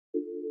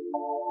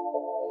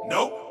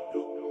Nope.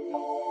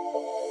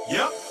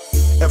 Yep.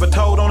 Ever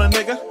told on a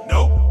nigga?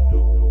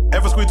 Nope.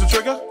 Ever squeezed the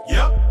trigger?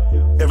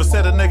 Yep. Ever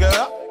set a nigga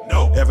up?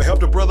 Nope. Ever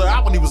helped a brother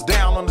out when he was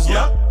down on his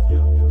luck?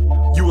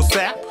 You a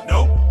sap?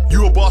 Nope.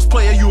 You a boss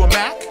player? You a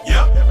Mac?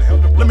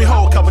 Yep. Let me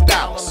hold a couple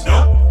dollars.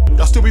 Nope.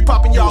 Y'all still be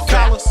popping y'all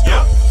collars?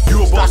 Yep.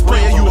 You a boss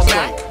player? You a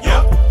Mac?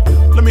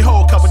 Yep. Let me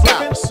hold a couple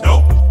dollars.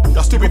 Nope.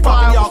 Y'all still be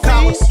popping y'all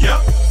collars? Yep.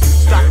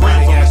 Stock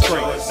rims on the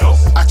strings. Nope.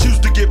 I choose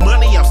to get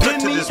money, I'm stuck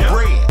to this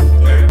bread.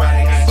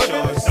 Everybody got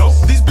choice. Nope.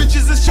 These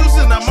bitches is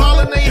choosing, I'm all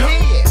in their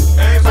head.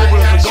 Everybody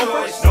got Go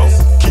choice. first.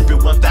 Nope. Keep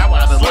it 1,000,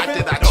 I like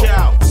that I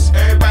chows.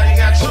 Everybody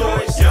got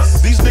choice. Yep.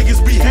 These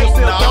niggas be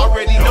hating, I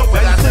already know,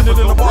 but I never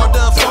go hard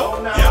to fuck.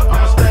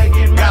 I'ma stay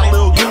getting Got a money.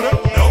 little Gouda,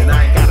 Nope. and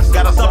I ain't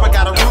got a thumper,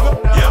 got a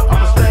Ruger.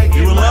 I'ma stay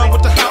getting You in love money.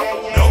 with the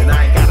hoe? Nope. And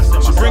I ain't got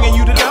a She bringing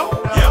you the dough?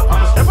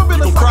 Never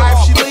been a cry if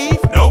she leave?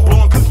 Nope.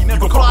 Blowing cookie,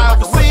 never fly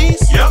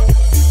overseas? Yep.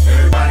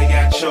 Everybody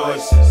got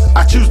choices.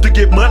 I choose to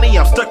get money,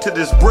 I'm stuck to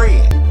this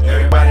bread.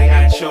 Everybody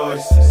got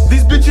choices.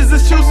 These bitches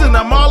is choosing,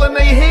 I'm all in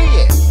their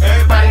head.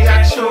 Everybody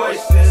got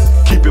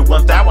choices. Keep it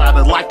 1,000,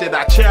 I like that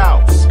I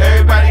chows.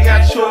 Everybody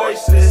got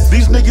choices.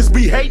 These niggas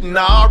be hating,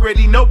 I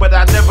already know, but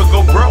I never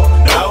go broke.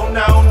 No,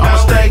 no, no. I'ma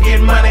stay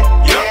getting money,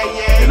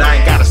 Yeah. and I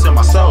ain't gotta sell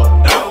my soul.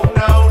 No,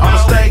 no. I'ma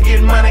stay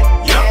getting money,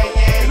 Yeah.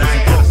 and I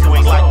ain't gotta sell you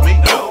ain't like me.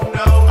 No,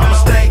 no. I'ma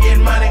stay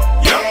getting money.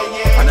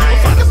 I never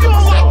fuck if you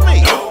don't like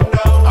me.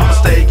 I'ma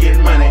stay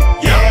getting money.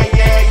 Yeah.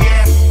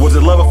 Was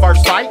it love at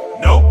first sight?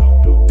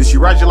 No. Did she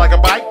ride you like a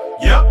bike?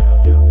 Yep.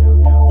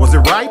 Was it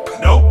ripe?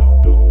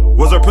 No.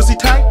 Was her pussy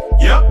tight?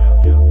 Yep.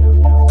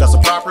 Got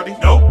some property?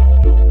 No.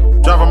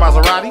 Drive a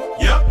Maserati?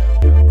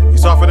 Yep. You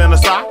softer than a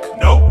sock?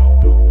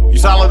 No. You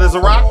solid as a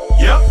rock?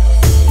 Yep.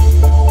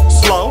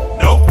 Slow?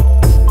 No.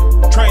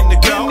 Trained to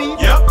go?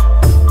 Yep.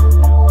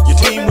 Your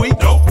team weak?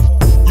 No.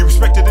 You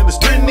respected in the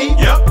street?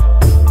 Yep.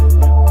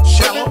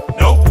 Shallow?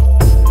 No.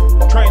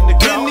 Trained to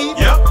go?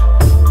 Yep.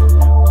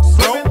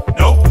 Throat?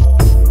 No.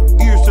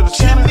 Ears to the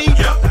chimney?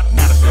 Yep.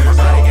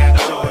 Everybody got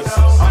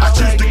choices. I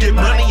choose to get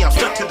money, I'm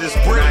stuck to this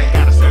bread.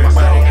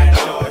 Everybody got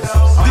choices.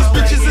 These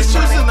bitches is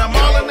choosing, I'm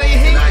all in their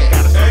head.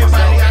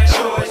 Everybody got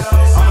choices.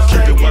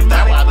 Keep it 1,000,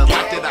 I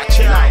like that I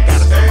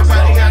chows.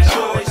 Everybody got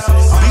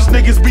choices. These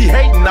niggas be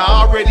hating, I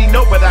already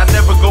know, but I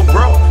never go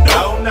broke.